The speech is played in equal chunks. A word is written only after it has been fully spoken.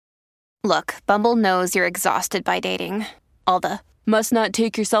Look, Bumble knows you're exhausted by dating. All the must not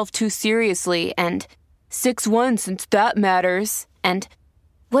take yourself too seriously and 6'1" since that matters. And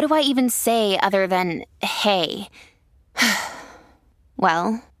what do I even say other than hey?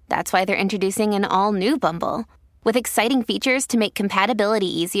 Well, that's why they're introducing an all-new Bumble with exciting features to make compatibility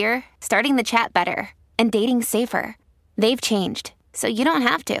easier, starting the chat better, and dating safer. They've changed, so you don't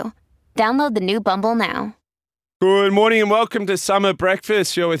have to. Download the new Bumble now. Good morning and welcome to Summer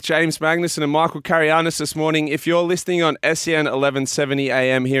Breakfast. You're with James Magnussen and Michael Carayannis this morning. If you're listening on SEN 1170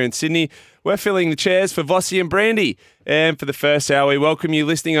 AM here in Sydney, we're filling the chairs for Vossi and Brandy. And for the first hour, we welcome you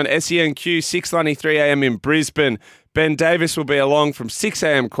listening on SENQ 693 AM in Brisbane. Ben Davis will be along from 6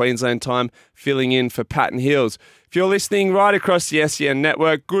 AM Queensland time, filling in for Patton Hills. If you're listening right across the SEN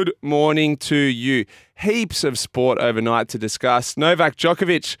network, good morning to you. Heaps of sport overnight to discuss. Novak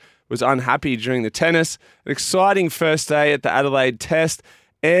Djokovic was unhappy during the tennis, an exciting first day at the Adelaide Test,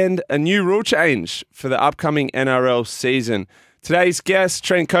 and a new rule change for the upcoming NRL season. Today's guest,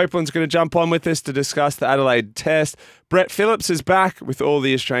 Trent Copeland's going to jump on with us to discuss the Adelaide Test. Brett Phillips is back with all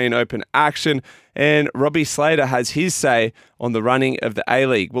the Australian Open action, and Robbie Slater has his say on the running of the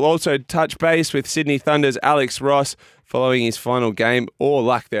A-League. We'll also touch base with Sydney Thunder's Alex Ross following his final game, or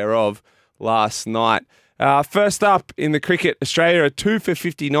lack thereof, last night. First up in the cricket, Australia are 2 for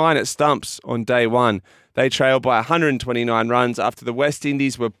 59 at stumps on day one. They trailed by 129 runs after the West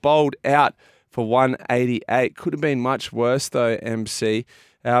Indies were bowled out for 188. Could have been much worse though, MC.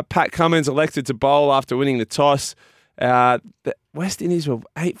 Pat Cummins elected to bowl after winning the toss. The West Indies were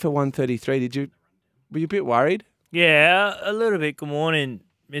 8 for 133. Were you a bit worried? Yeah, a little bit. Good morning,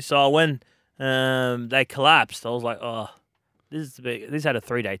 Missile. When they collapsed, I was like, oh, this had a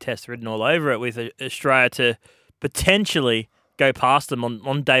 3-day test written all over it with Australia to potentially go past them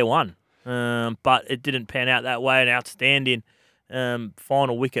on day one. But it didn't pan out that way. An outstanding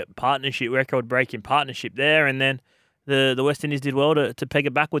final wicket partnership, record-breaking partnership there. And then the West Indies did well to peg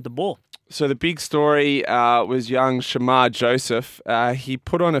it back with the ball. So the big story was young Shamar Joseph. He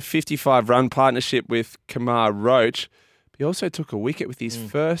put on a 55-run partnership with Kamar Roach. But he also took a wicket with his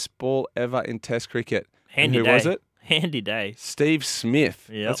first ball ever in Test cricket. Handy and who day. was it? Handy day. Steve Smith.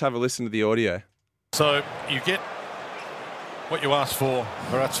 Yep. Let's have a listen to the audio. So you get what you asked for,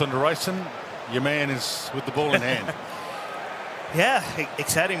 Bharat Sundaresan. Your man is with the ball in hand. Yeah,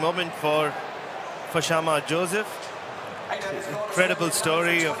 exciting moment for Shamar Joseph. Incredible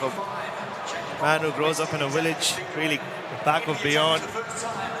story of a man who grows up in a village, really back of beyond.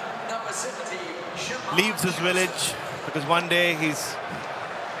 Leaves his village because one day his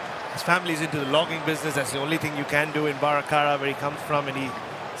family's into the logging business. That's the only thing you can do in Barakara, where he comes from, and he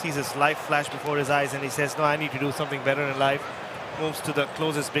sees his life flash before his eyes, and he says, no, I need to do something better in life. Moves to the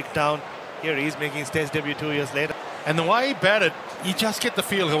closest big town. Here he is making his Test debut 2 years later. And the way he batted, you just get the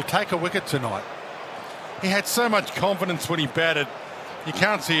feel he'll take a wicket tonight. He had so much confidence when he batted. You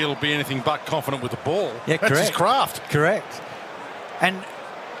can't see he'll be anything but confident with the ball. Yeah, That's his craft. Correct. And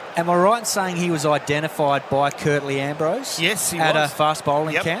am I right in saying he was identified by Curtly Ambrose? Yes, he at was. a fast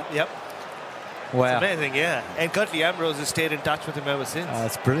bowling camp? Yep. Wow. It's amazing, yeah. And Curtly Ambrose has stayed in touch with him ever since. Oh,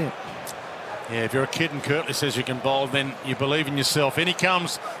 that's brilliant. Yeah, if you're a kid and Curtly says you can bowl, then you believe in yourself. In he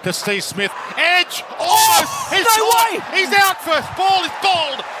comes to Steve Smith. Edge! Almost! He's out first. Ball is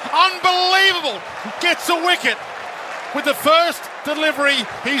bowled. Unbelievable. Gets a wicket. With the first delivery,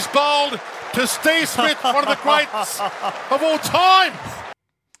 he's bowled to Steve Smith, one of the greats of all time.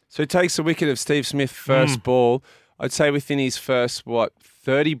 So he takes the wicket of Steve Smith first ball. I'd say within his first,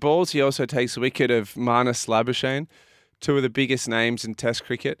 30 balls, he also takes the wicket of Marnus Labuschagne, two of the biggest names in Test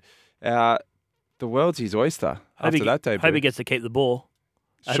cricket. The world's his oyster after that debut. Hope he gets to keep the ball.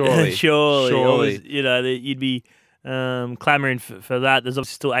 Surely. Surely. You'd be clamouring for that. There's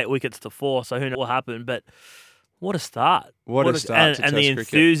obviously still 8 wickets to 4, so who knows what will happen. But what a start. What a start to and the Test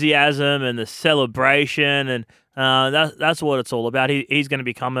cricket. enthusiasm and the celebration, and that's what it's all about. He's going to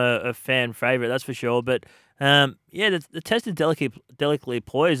become a fan favourite, that's for sure. But the Test is delicately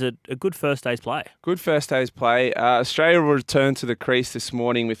poised. A good first day's play. Good first day's play. Australia will return to the crease this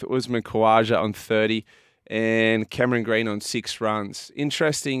morning with Usman Khawaja on 30 and Cameron Green on 6 runs.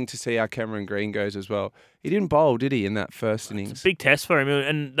 Interesting to see how Cameron Green goes as well. He didn't bowl, did he, in that first innings? It's a big test for him.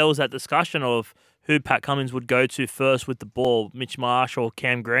 And there was that discussion of who Pat Cummins would go to first with the ball, Mitch Marsh or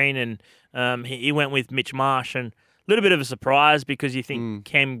Cam Green, and he went with Mitch Marsh. And a little bit of a surprise because you think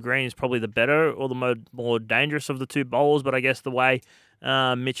Cam Green is probably the better or the more dangerous of the two bowlers, but I guess the way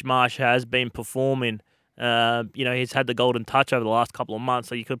Mitch Marsh has been performing, he's had the golden touch over the last couple of months,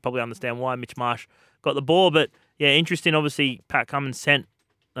 so you could probably understand why Mitch Marsh got the ball. But, yeah, interesting. Obviously, Pat Cummins sent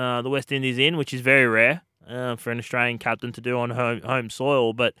the West Indies in, which is very rare for an Australian captain to do on home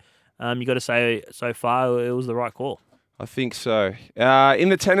soil. But you got to say so far it was the right call. I think so. In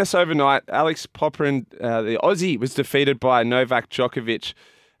the tennis overnight, Alex Popyrin, the Aussie, was defeated by Novak Djokovic.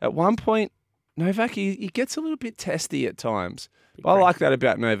 At one point, Novak, he gets a little bit testy at times. But I like that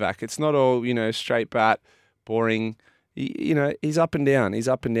about Novak. It's not all, straight bat, boring. He's up and down. He's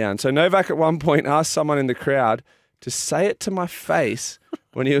up and down. So Novak at one point asked someone in the crowd to say it to my face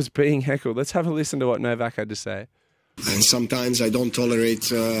when he was being heckled. Let's have a listen to what Novak had to say. And sometimes I don't tolerate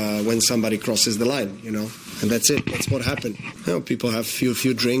when somebody crosses the line, and that's it. That's what happened. People have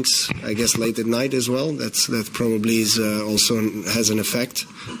few drinks, I guess, late at night as well. That probably is also has an effect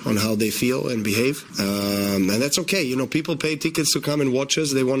on how they feel and behave, and that's okay. People pay tickets to come and watch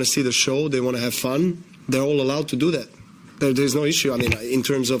us. They want to see the show. They want to have fun. They're all allowed to do that. There's no issue. I mean, in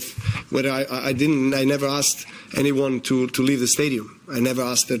terms of whether I never asked anyone to leave the stadium. I never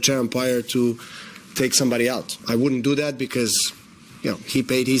asked the chair umpire to take somebody out. I wouldn't do that because, he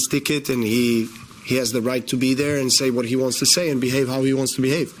paid his ticket and he has the right to be there and say what he wants to say and behave how he wants to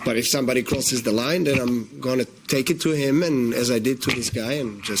behave. But if somebody crosses the line, then I'm going to take it to him, and as I did to this guy,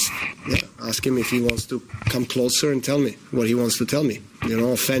 and just ask him if he wants to come closer and tell me what he wants to tell me.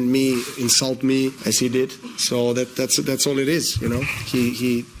 Offend me, insult me, as he did. So that's all it is.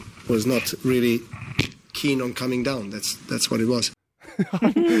 He was not really keen on coming down. That's what it was.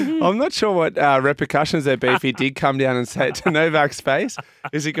 I'm not sure what repercussions there'd be if he did come down and say it to Novak's face.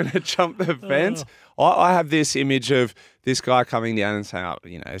 Is he going to jump the fence? I have this image of this guy coming down and saying,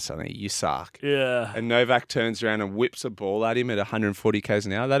 something, you suck. Yeah. And Novak turns around and whips a ball at him at 140 k's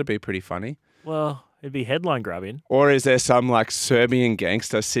an hour. That'd be pretty funny. Well, it'd be headline grabbing. Or is there some Serbian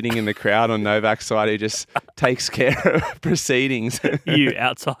gangster sitting in the crowd on Novak's side who just takes care of proceedings? You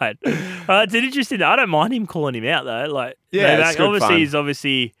outside. It's interesting. I don't mind him calling him out though. Novak, it's good fun. He's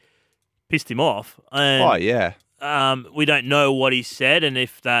obviously pissed him off. And, we don't know what he said and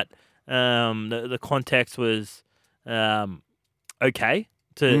if that the context was okay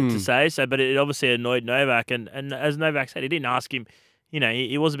to say. So, but it obviously annoyed Novak. And as Novak said, he didn't ask him.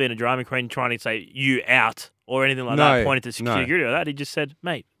 He wasn't being a drama queen trying to say you out or anything like that, pointing to security or that. He just said,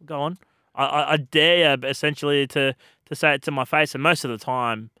 mate, go on. I dare you essentially to say it to my face. And most of the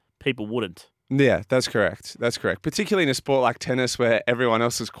time, people wouldn't. Yeah, that's correct. That's correct. Particularly in a sport like tennis where everyone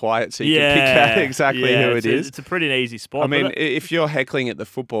else is quiet, so you can pick out exactly who it is. It's a pretty easy sport. I mean, if you're heckling at the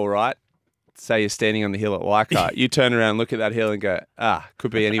football, right? Say you're standing on the hill at Leichhardt, you turn around, look at that hill and go,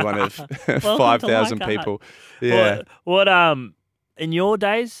 could be any one of 5,000 people. Yeah. What in your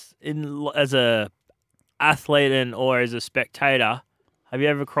days, as a athlete or as a spectator, have you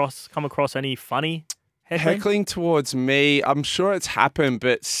ever come across any funny heckling? Heckling towards me, I'm sure it's happened,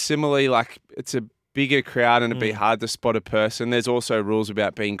 but similarly, it's a bigger crowd and it'd be hard to spot a person. There's also rules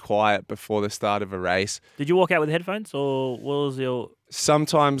about being quiet before the start of a race. Did you walk out with headphones, or what was your...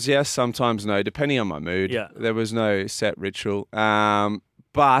 Sometimes yes, sometimes no, depending on my mood. Yeah. There was no set ritual.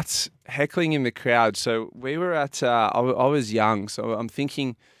 But heckling in the crowd. So we were at, I was young, so I'm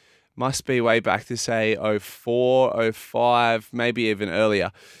thinking must be way back to say 04, 05, maybe even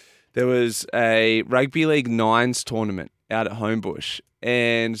earlier. There was a Rugby League Nines tournament out at Homebush.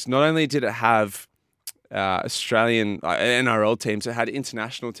 And not only did it have Australian NRL teams, it had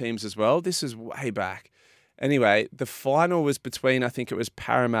international teams as well. This is way back. Anyway, the final was between, I think it was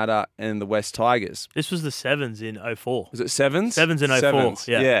Parramatta and the West Tigers. This was the Sevens in 04. Was it Sevens? Sevens in 04, Sevens,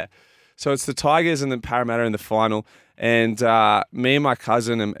 yeah. So it's the Tigers and the Parramatta in the final. And me and my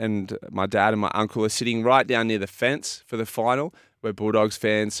cousin and my dad and my uncle are sitting right down near the fence for the final. We're Bulldogs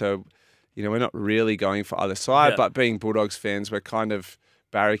fans, so we're not really going for either side, but being Bulldogs fans, we're kind of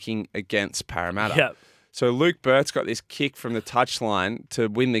barracking against Parramatta. Yep. So Luke Burt's got this kick from the touchline to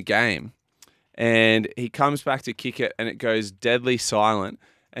win the game. And he comes back to kick it and it goes deadly silent.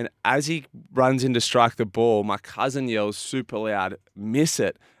 And as he runs in to strike the ball, my cousin yells super loud, miss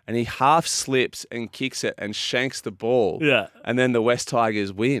it. And he half slips and kicks it and shanks the ball. Yeah. And then the West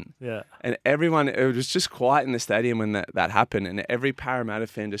Tigers win. Yeah. And everyone, it was just quiet in the stadium when that happened. And every Parramatta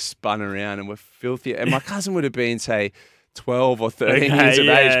fan just spun around and were filthy. And my cousin would have been, say, 12 or 13 years of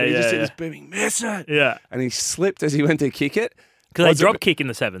age. But he just did this booming, miss it. Yeah. And he slipped as he went to kick it. Because they drop kick in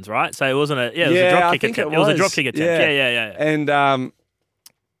the Sevens, right? So it wasn't a it was a drop kick attempt. It was a drop kick attempt.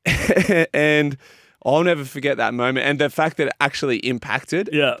 Yeah. And I'll never forget that moment and the fact that it actually impacted.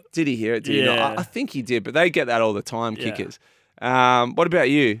 Yeah. Did he hear it? Did he not? I think he did, but they get that all the time, kickers. What about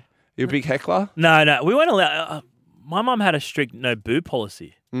you? You a big heckler? No. We weren't allowed. My mum had a strict no boo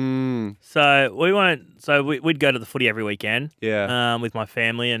policy. So we weren't. So we'd go to the footy every weekend. Yeah. With my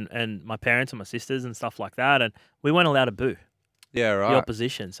family and my parents and my sisters and stuff like that, and we weren't allowed to boo. Yeah, right. The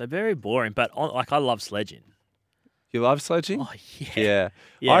opposition. So very boring. But I love sledging. You love sledging? Oh, yeah. Yeah.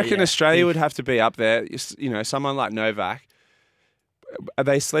 Yeah, I reckon yeah. Australia would have to be up there. Someone like Novak. Are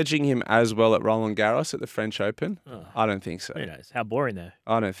they sledging him as well at Roland Garros at the French Open? Oh. I don't think so. Who knows? How boring, though.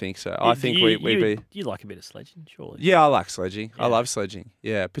 I don't think so. I think we'd be... You like a bit of sledging, surely. Yeah, I like sledging. I Yeah. love sledging.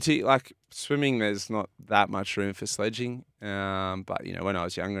 Yeah, particularly like swimming. There's not that much room for sledging. But when I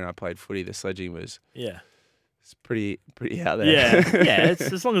was younger and I played footy, the sledging was it's pretty out there. Yeah, yeah. It's,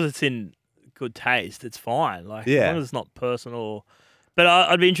 as long as it's in good taste, it's fine. Like as long as it's not personal. But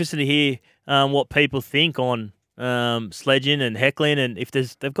I'd be interested to hear what people think on sledging and heckling, and if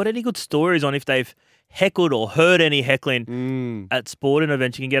they've got any good stories on if they've heckled or heard any heckling at sporting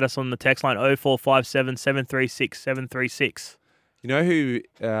events. You can get us on the text line 0457 736 736. You know who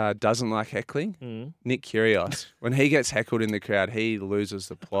doesn't like heckling? Nick Kyrgios. When he gets heckled in the crowd, he loses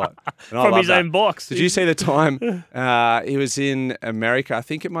the plot. And I From love his that. own box. Did you see the time he was in America? I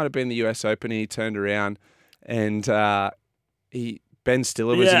think it might have been the US Open. And he turned around and Ben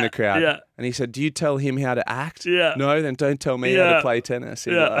Stiller was in the crowd. Yeah. And he said, "Do you tell him how to act? Yeah. No, then don't tell me how to play tennis."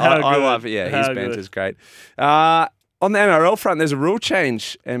 I love it. Yeah, his banter's great. On the NRL front, there's a rule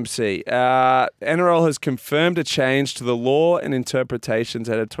change, MC. NRL has confirmed a change to the law and interpretations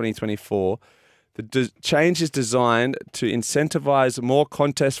out of 2024. The change is designed to incentivise more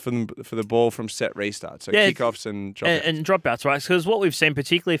contests for the ball from set restarts, so kickoffs and dropouts. And dropouts, right? Because what we've seen,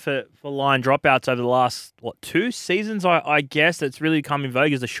 particularly for line dropouts over the last, 2 seasons, I guess, that's really come in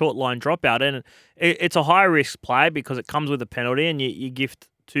vogue is the short line dropout. And it's a high-risk play because it comes with a penalty and you gift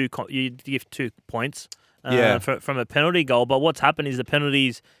 2 points. From a penalty goal. But what's happened is the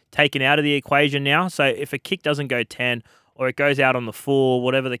penalty's taken out of the equation now. So if a kick doesn't go 10 or it goes out on the full,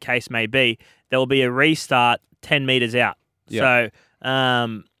 whatever the case may be, there will be a restart 10 metres out. Yep.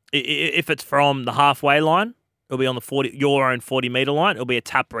 So if it's from the halfway line, it'll be on the your own 40-metre line. It'll be a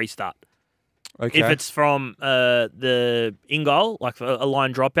tap restart. Okay. If it's from the in-goal, like a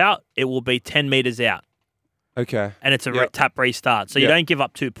line dropout, it will be 10 metres out. Okay. And it's a tap restart. So you don't give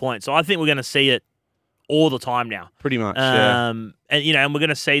up 2 points. So I think we're going to see it all the time now. Pretty much, And we're going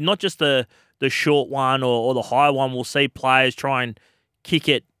to see not just the short one or the high one. We'll see players try and kick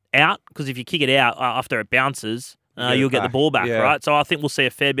it out, because if you kick it out after it bounces, you'll get the ball back, right? So I think we'll see a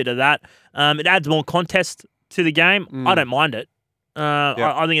fair bit of that. It adds more contest to the game. I don't mind it.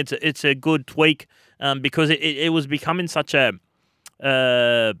 I think it's a good tweak because it was becoming such a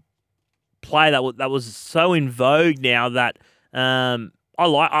play that was so in vogue now that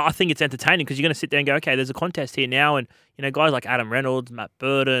I think it's entertaining because you're going to sit there and go, okay, there's a contest here now, and guys like Adam Reynolds, Matt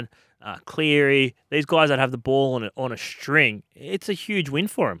Burton, Cleary, these guys that have the ball on a string, it's a huge win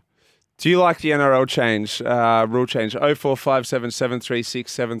for them. Do you like the NRL change, rule change? 0457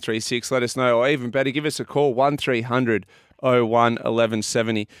 736 736. Let us know, or even better, give us a call 1300 01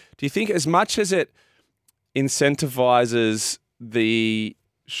 1170. Do you think as much as it incentivises the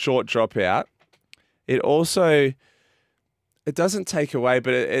short dropout, it doesn't take away,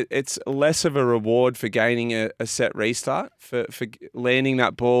 but it's less of a reward for gaining a set restart, for landing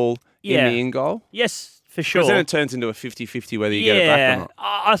that ball in the in-goal? Yes, for sure. Because then it turns into a 50-50 whether you get it back or not.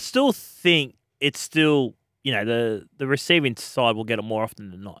 I still think it's still, the receiving side will get it more often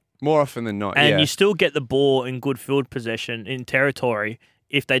than not. More often than not, And you still get the ball in good field possession in territory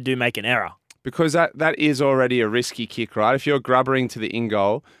if they do make an error. Because that is already a risky kick, right? If you're grubbering to the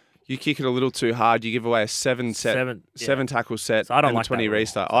in-goal, you kick it a little too hard, you give away a seven tackle set so I don't and like 20 that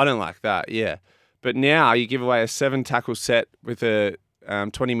restart. I don't like that, yeah. But now you give away a 7 tackle set with a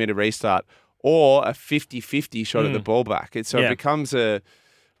 20-metre restart or a 50-50 shot at the ball back. It becomes a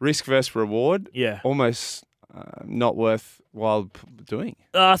risk versus reward, almost not worthwhile doing.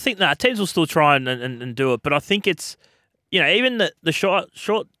 I think that teams will still try and do it, but I think it's, even the short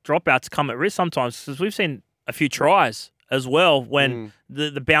dropouts come at risk sometimes, because we've seen a few tries as well when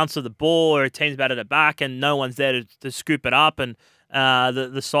the bounce of the ball or a team's batted it back and no one's there to scoop it up, and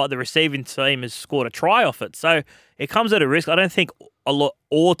the receiving team has scored a try off it. So it comes at a risk. I don't think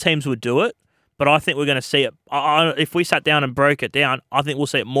all teams would do it, but I think we're going to see it. If we sat down and broke it down, I think we'll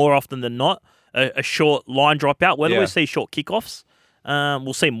see it more often than not, a short line dropout. Whether we see short kickoffs,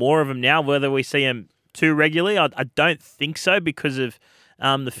 we'll see more of them now. Whether we see them too regularly, I don't think so, because of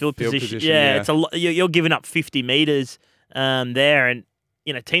the field position. It's you're giving up 50 metres there, and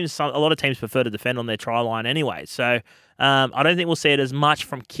a lot of teams prefer to defend on their try line anyway. So I don't think we'll see it as much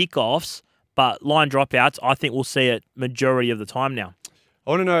from kickoffs, but line dropouts, I think we'll see it majority of the time now. I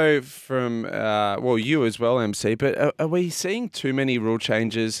want to know from you as well, MC, but are we seeing too many rule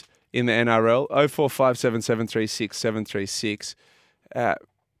changes in the NRL? 0457 736 736.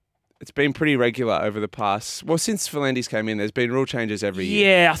 It's been pretty regular over the past... Well, since V'landys came in, there's been rule changes every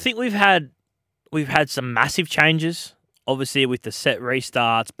year. Yeah, I think we've had we've had some massive changes. Obviously, with the set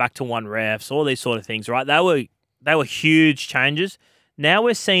restarts, back to one refs, all these sort of things, right? They were huge changes. Now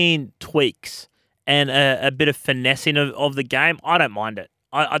we're seeing tweaks and a bit of finessing of the game. I don't mind it.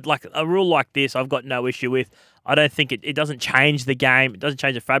 I'd like a rule like this. I've got no issue with. I don't think it doesn't change the game. It doesn't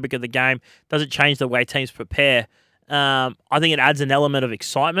change the fabric of the game. It doesn't change the way teams prepare. I think it adds an element of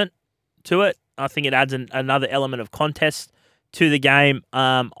excitement to it. I think it adds another element of contest to the game.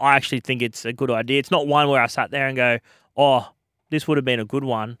 I actually think it's a good idea. It's not one where I sat there and go, oh, this would have been a good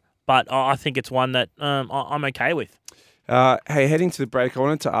one, but I think it's one that I'm okay with. Hey, heading to the break, I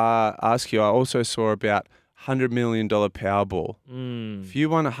wanted to ask you, I also saw about $100 million Powerball. If you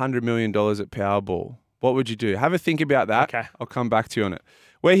won $100 million at Powerball, what would you do? Have a think about that. Okay. I'll come back to you on it.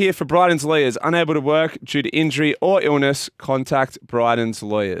 We're here for Bryden's Lawyers. Unable to work due to injury or illness, contact Bryden's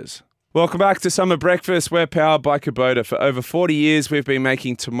Lawyers. Welcome back to Summer Breakfast. We're powered by Kubota. For over 40 years, we've been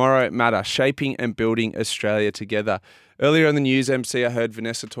making tomorrow matter, shaping and building Australia together. Earlier on the news, MC, I heard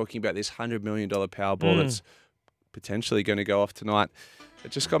Vanessa talking about this $100 million Powerball that's potentially going to go off tonight.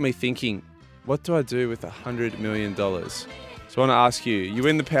 It just got me thinking, what do I do with $100 million? So I want to ask you, you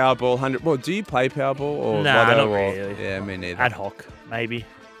win the Powerball, 100. Well, do you play Powerball or Nah, Lotto? not really. Yeah, me neither. Ad hoc, maybe.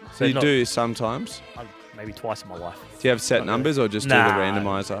 So you do sometimes? Maybe twice in my life. Do you have set numbers or just do the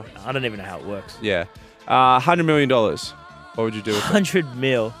randomizer? I don't even know how it works. Yeah. $100 million. What would you do with it? 100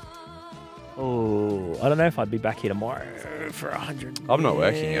 mil. Oh, I don't know if I'd be back here tomorrow for 100. I'm not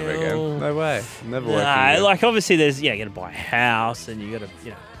working ever again. No way. I'm never working again. Like obviously there's, you got to buy a house and you got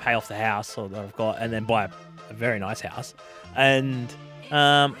to, pay off the house that I've got and then buy a very nice house. And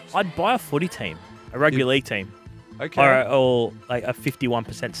I'd buy a footy team, a rugby league team. Okay. Or like a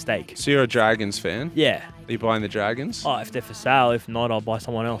 51% stake. So you're a Dragons fan? Yeah. Are you buying the Dragons? Oh, if they're for sale. If not, I'll buy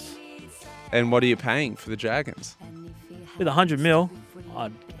someone else. And what are you paying for the Dragons? With 100 mil,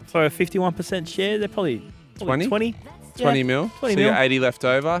 for a 51% share, they're probably 20? 20? 20 mil? 20 so mil. you got 80 left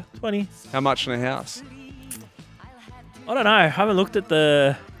over? 20. How much on a house? I don't know. I haven't looked at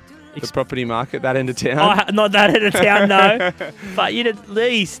the property market, that end of town? Not that end of town, no. But you'd at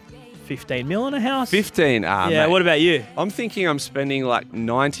least 15 mil on a house. 15? Yeah, mate. what about you? I'm thinking I'm spending like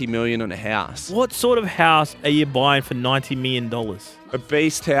 90 million on a house. What sort of house are you buying for $90 million? A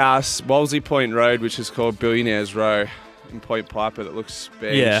beast house, Wolsey Point Road, which is called Billionaires Row in Point Piper, that looks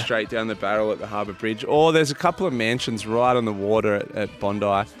bang straight down the barrel at the Harbour Bridge. Or there's a couple of mansions right on the water at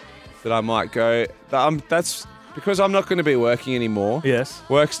Bondi that I might go. That's because I'm not going to be working anymore. Yes.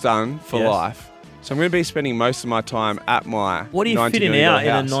 Work's done for life. So I'm going to be spending most of my time at my What are you $90 fitting million out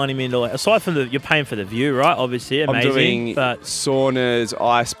house. in a $90 million? Aside from you're paying for the view, right? Obviously, amazing. I'm doing but saunas,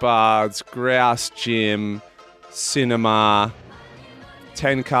 ice baths, grouse gym, cinema,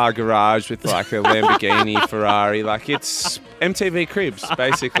 10-car garage with like a Lamborghini, Ferrari. Like it's MTV Cribs,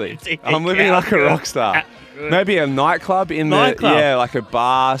 basically. I'm living like a rock star. Maybe a nightclub in like a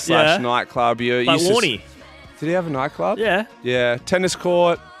bar / nightclub. Like Warnie. Did he have a nightclub? Yeah. Yeah. Tennis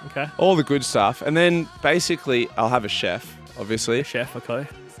court. Okay. All the good stuff. And then basically I'll have a chef, obviously. Okay.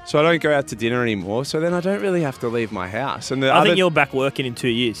 So I don't go out to dinner anymore. So then I don't really have to leave my house. And I think you're back working in 2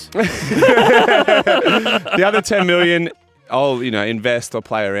 years. The other 10 million, I'll invest or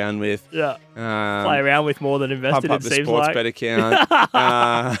play around with. Yeah. Play around with more than invested. Pump up the sports bet account.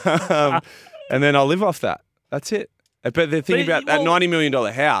 And then I'll live off that. That's it. But the thing about that $90 million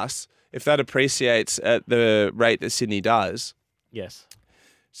house, if that appreciates at the rate that Sydney does, yes.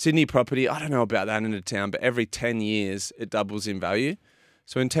 Sydney property, I don't know about that in a town, but every 10 years it doubles in value.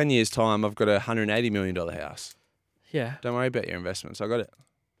 So in 10 years' time, I've got a $180 million house. Yeah. Don't worry about your investments. I got it.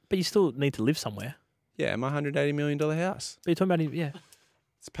 But you still need to live somewhere. Yeah, my $180 million house. But you're talking about,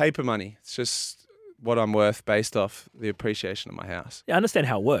 It's paper money. It's just what I'm worth based off the appreciation of my house. Yeah, I understand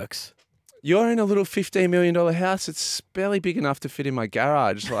how it works. You're in a little $15 million house. It's barely big enough to fit in my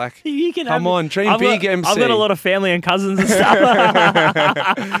garage. Like, you can come on, dream big, MC. I've got a lot of family and cousins and stuff.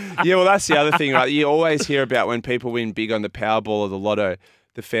 Yeah, well, that's the other thing, right? You always hear about when people win big on the Powerball or the Lotto,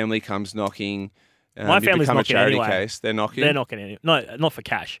 the family comes knocking. My family's become knocking a charity anyway. Case. They're knocking. They're knocking anyway. No, not for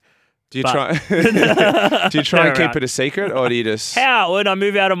cash. Do you try? Do you try and keep it a secret, or do you just? How would I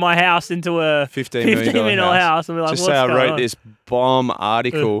move out of my house into a $15 million house and be like, just what's say I going wrote on? this bomb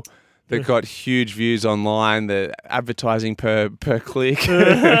article that got huge views online, the advertising per click.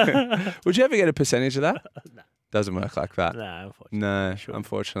 Would you ever get a percentage of that? No. Doesn't work like that. No, unfortunately. No,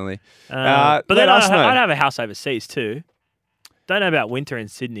 unfortunately. But then us know. I'd have a house overseas too. Don't know about winter in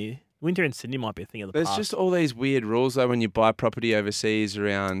Sydney. Winter in Sydney might be a thing of the There's past. just all these weird rules though when you buy property overseas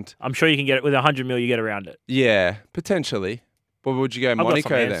around. I'm sure you can get it with 100 mil. You get around it. Yeah, potentially. But would you go got Monaco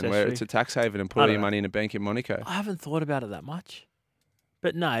some then, where ancestry. it's a tax haven and put all your money in a bank in Monaco? I haven't thought about it that much.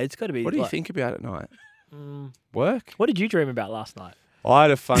 But no, it's got to be. What do you think about at night? Work? What did you dream about last night? I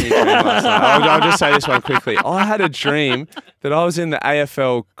had a funny dream last night. I'll just say this one quickly. I had a dream that I was in the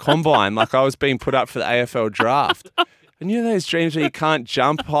AFL combine, like I was being put up for the AFL draft. And you know those dreams where you can't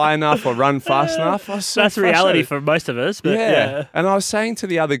jump high enough or run fast enough? That's reality for most of us. But yeah. And I was saying to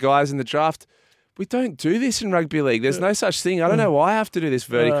the other guys in the draft, we don't do this in rugby league. There's no such thing. I don't know why I have to do this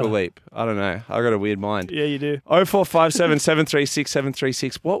vertical leap. I don't know. I got a weird mind. Yeah, you do. 0457 736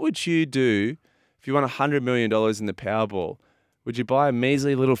 736. What would you do if you won $100 million in the Powerball? Would you buy a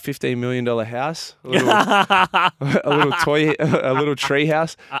measly little $15 million house? A little tree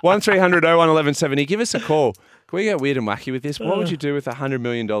house? 1300 01 1170. Give us a call. Can we get weird and wacky with this? What would you do with $100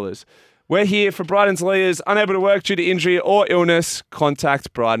 million? We're here for Bryden's Lawyers. Unable to work due to injury or illness,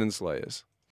 contact Bryden's Lawyers.